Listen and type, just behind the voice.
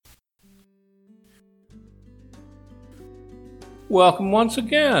Welcome once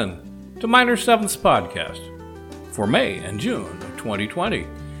again to Minor Seventh's podcast for May and June of 2020,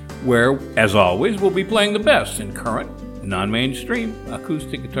 where, as always, we'll be playing the best in current, non-mainstream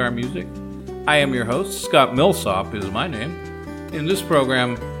acoustic guitar music. I am your host, Scott Millsop is my name. In this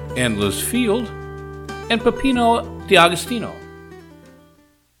program, Endless Field and Peppino D'Agostino.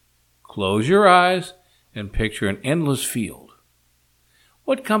 Close your eyes and picture an endless field.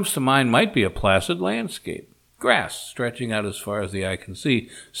 What comes to mind might be a placid landscape, grass stretching out as far as the eye can see,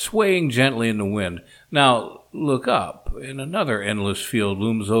 swaying gently in the wind. Now look up, and another endless field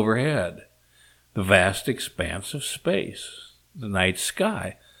looms overhead. The vast expanse of space, the night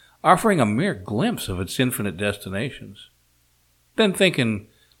sky, offering a mere glimpse of its infinite destinations. Then think in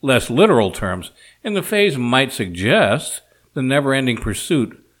less literal terms, and the phase might suggest the never-ending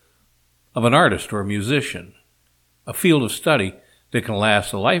pursuit of an artist or a musician, a field of study that can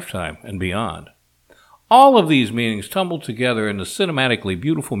last a lifetime and beyond. All of these meanings tumble together in the cinematically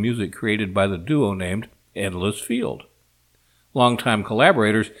beautiful music created by the duo named Endless Field. Longtime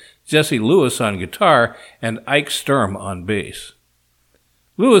collaborators Jesse Lewis on guitar and Ike Sturm on bass.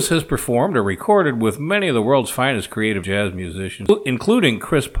 Lewis has performed or recorded with many of the world's finest creative jazz musicians, including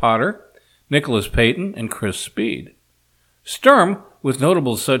Chris Potter, Nicholas Payton, and Chris Speed. Sturm with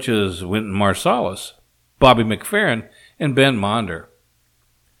notables such as Wynton Marsalis, Bobby McFerrin, and Ben Monder.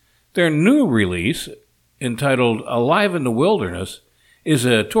 Their new release, entitled Alive in the Wilderness, is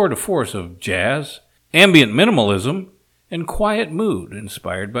a tour de force of jazz, ambient minimalism, and quiet mood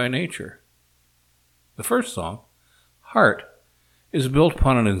inspired by nature. The first song, Heart, is built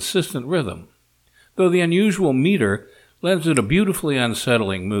upon an insistent rhythm, though the unusual meter lends it a beautifully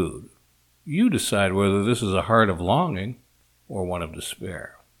unsettling mood. You decide whether this is a heart of longing or one of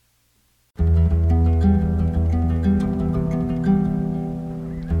despair.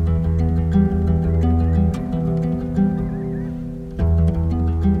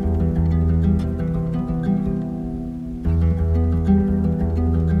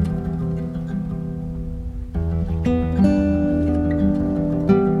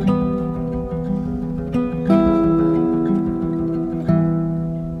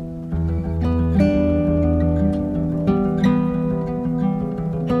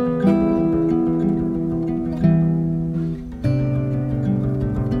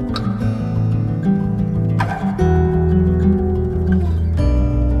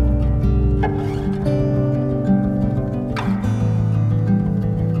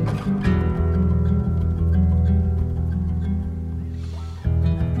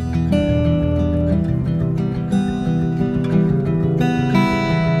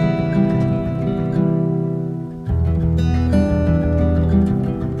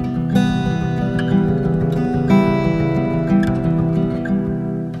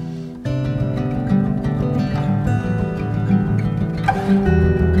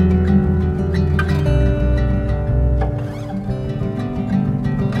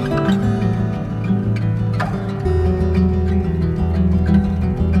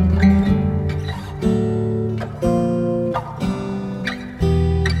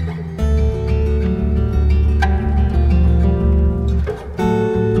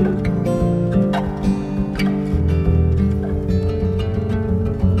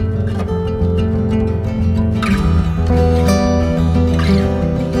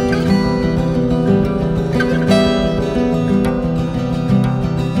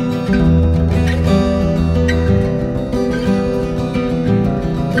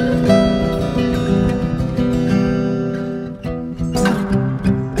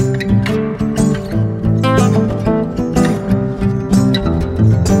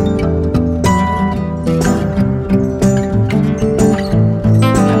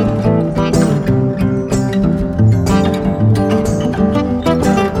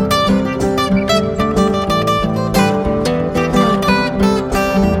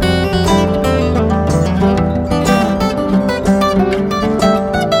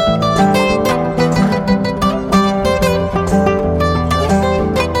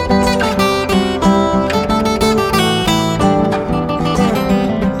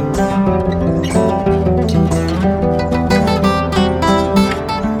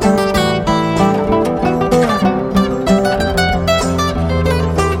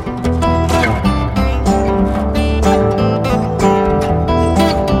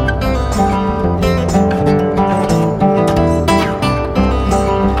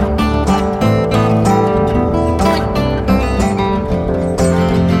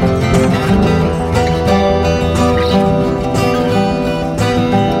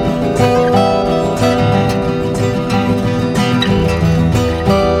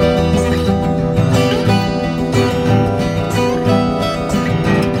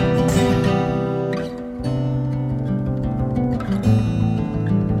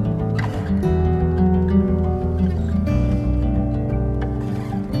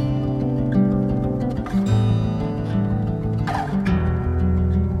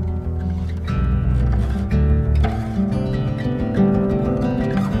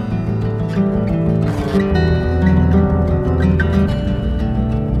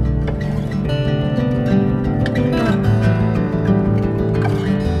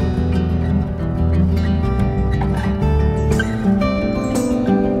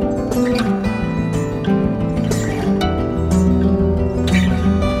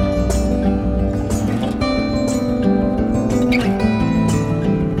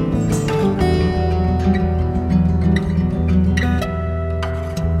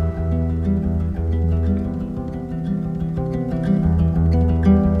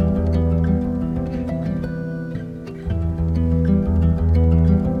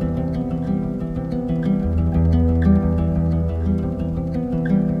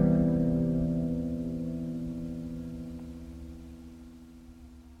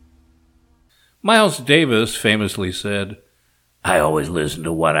 Miles Davis famously said, "I always listen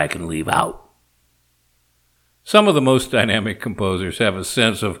to what I can leave out." Some of the most dynamic composers have a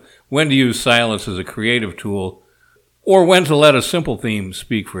sense of when to use silence as a creative tool or when to let a simple theme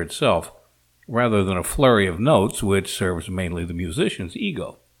speak for itself, rather than a flurry of notes which serves mainly the musician's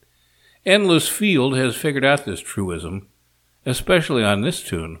ego. Endless Field has figured out this truism, especially on this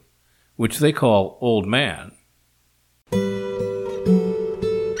tune, which they call Old Man.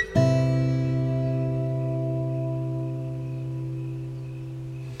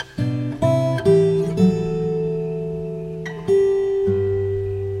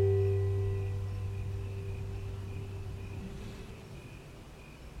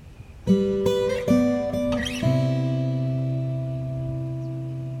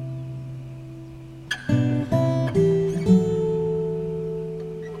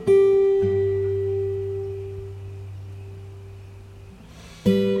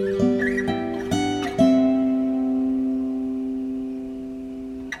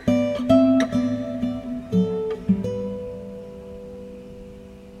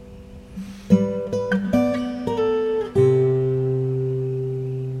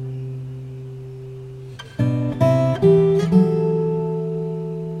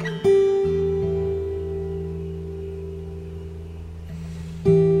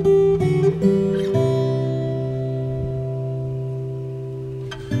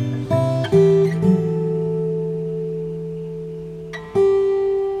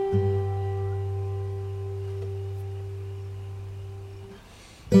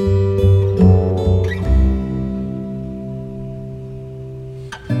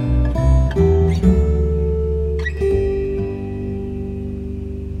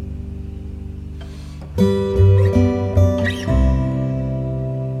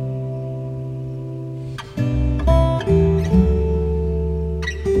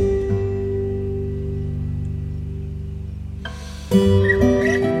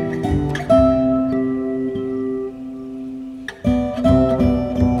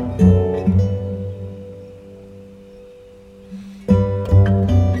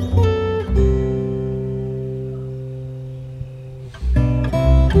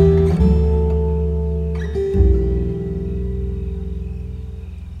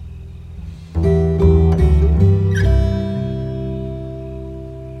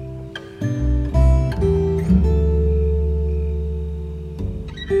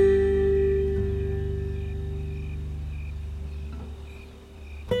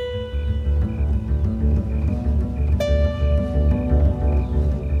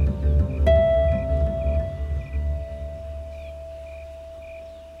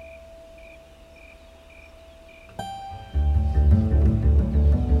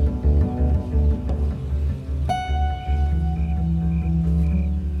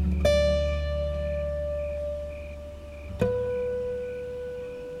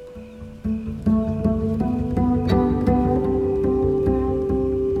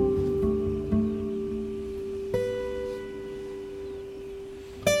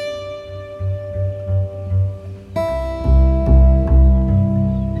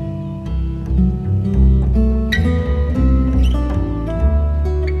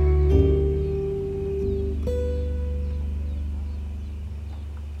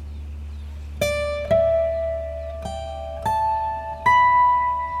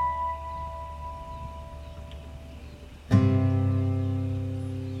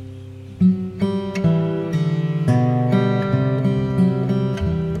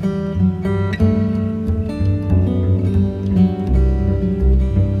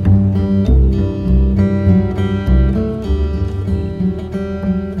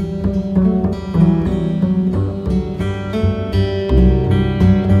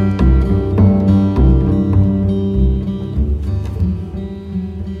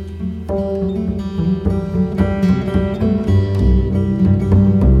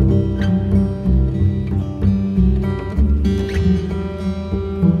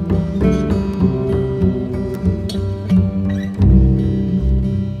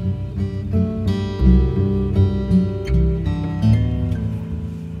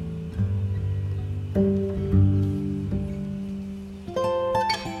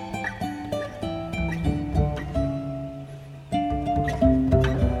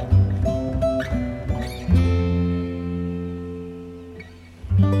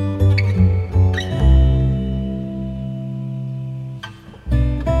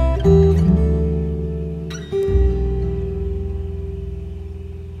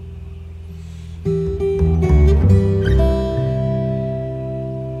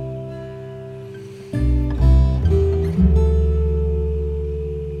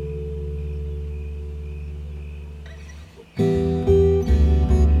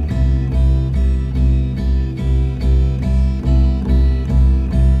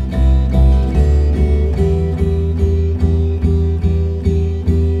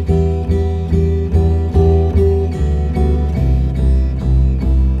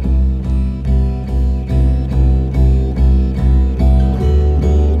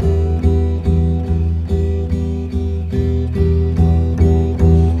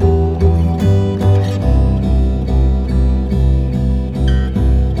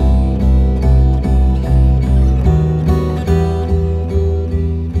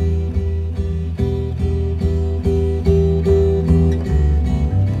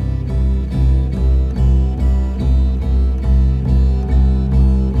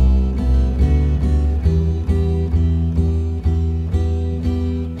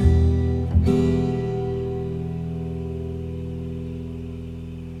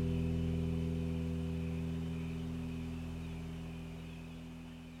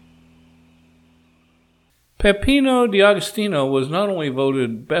 Peppino D'Agostino was not only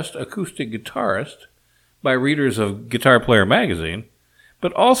voted Best Acoustic Guitarist by readers of Guitar Player magazine,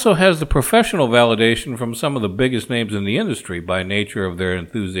 but also has the professional validation from some of the biggest names in the industry by nature of their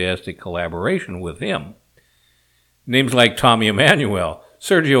enthusiastic collaboration with him. Names like Tommy Emmanuel,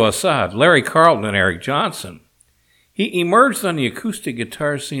 Sergio Assad, Larry Carlton, and Eric Johnson. He emerged on the acoustic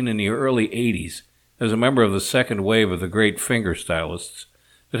guitar scene in the early 80s as a member of the second wave of the great fingerstylists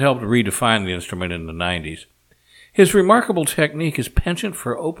that helped redefine the instrument in the 90s. His remarkable technique, his penchant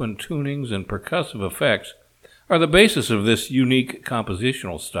for open tunings and percussive effects are the basis of this unique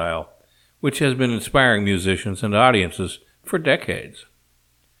compositional style, which has been inspiring musicians and audiences for decades.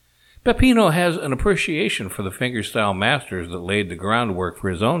 Peppino has an appreciation for the fingerstyle masters that laid the groundwork for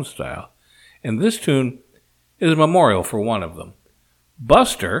his own style, and this tune is a memorial for one of them.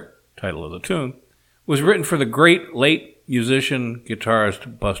 Buster, title of the tune, was written for the great late musician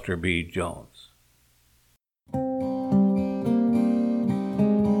guitarist Buster B. Jones.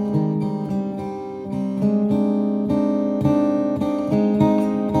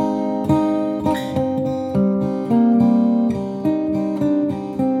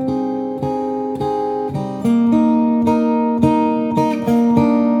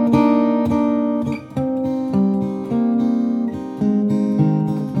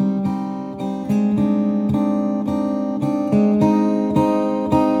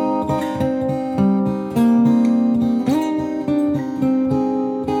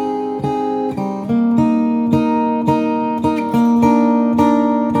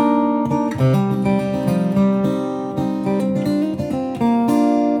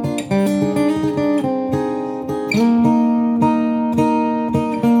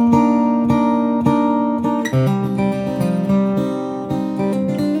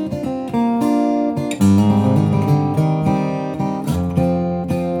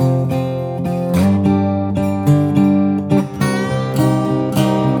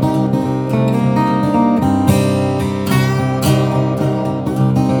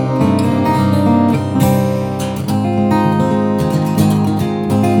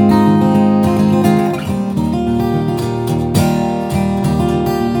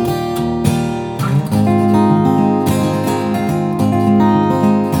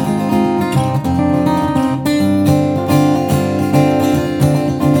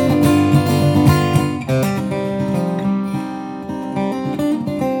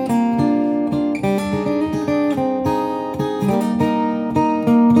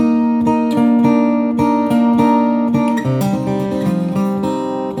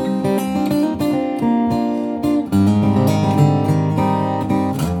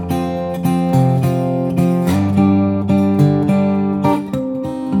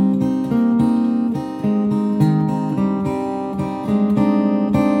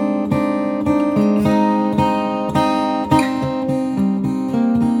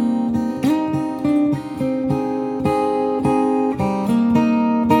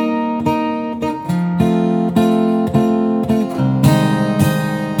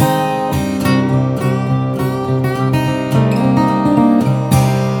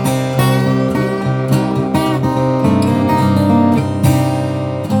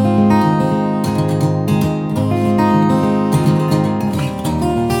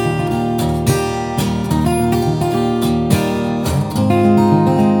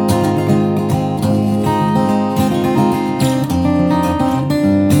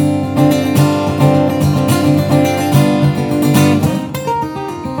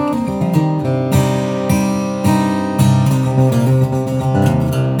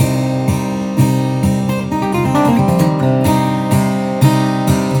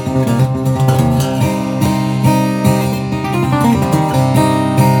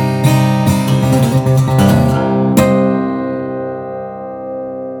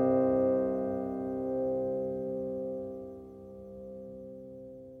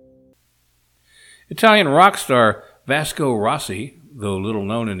 Italian rock star Vasco Rossi, though little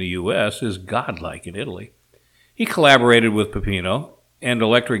known in the U.S., is godlike in Italy. He collaborated with Peppino and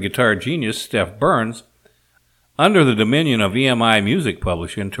electric guitar genius Steph Burns under the dominion of EMI Music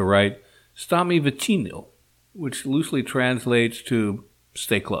Publishing to write Stammi Vicino, which loosely translates to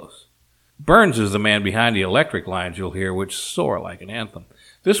Stay Close. Burns is the man behind the electric lines you'll hear, which soar like an anthem.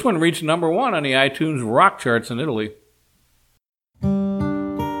 This one reached number 1 on the iTunes rock charts in Italy.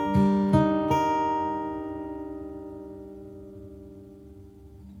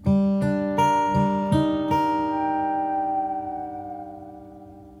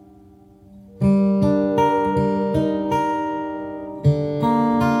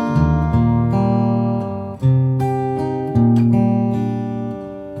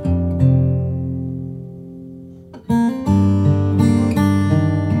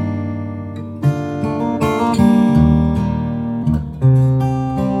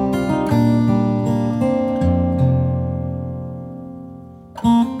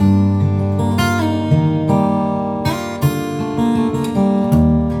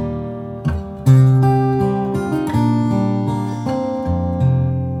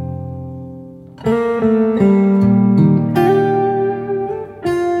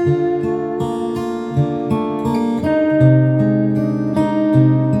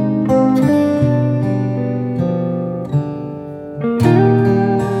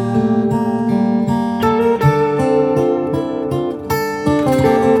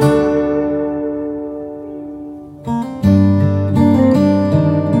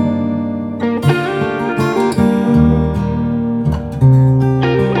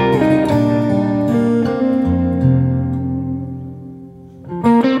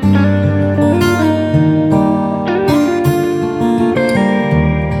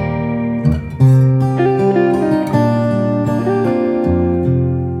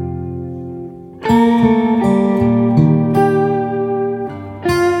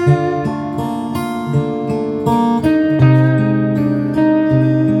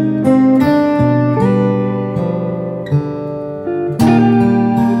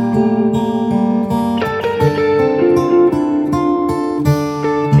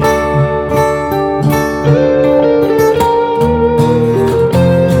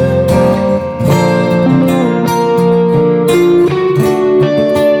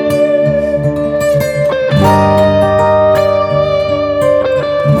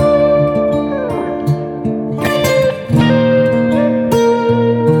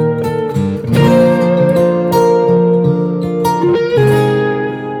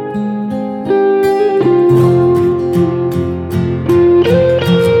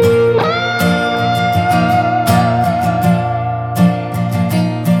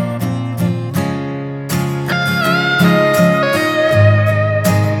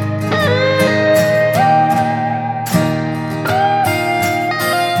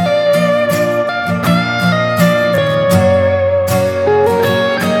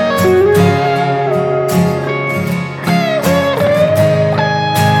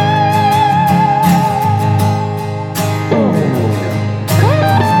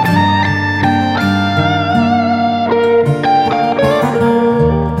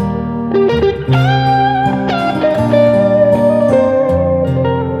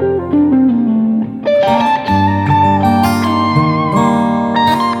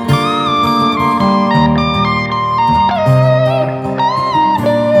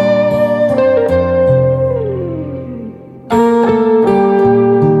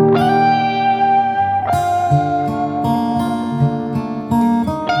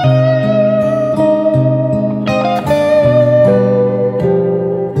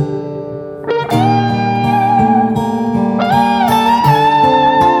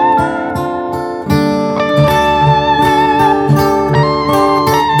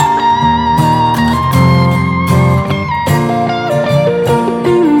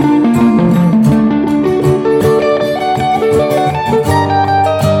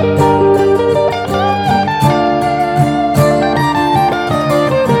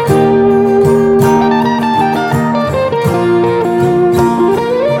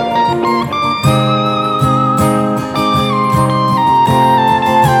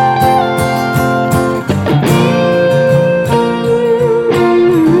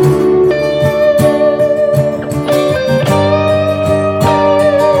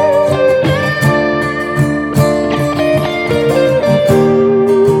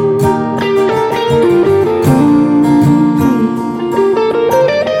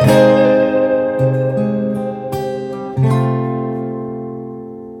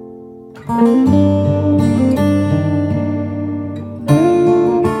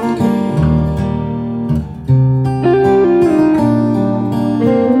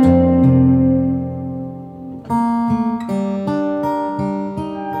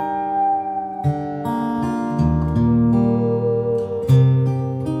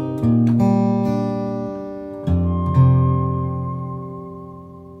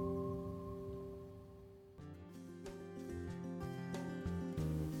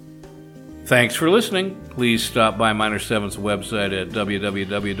 Thanks for listening. Please stop by Minor Seventh's website at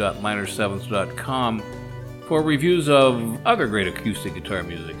www.minor7th.com for reviews of other great acoustic guitar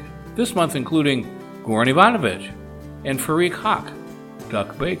music. This month including Goran Ivanovic and Farik Haq,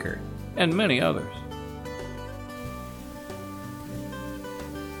 Duck Baker, and many others.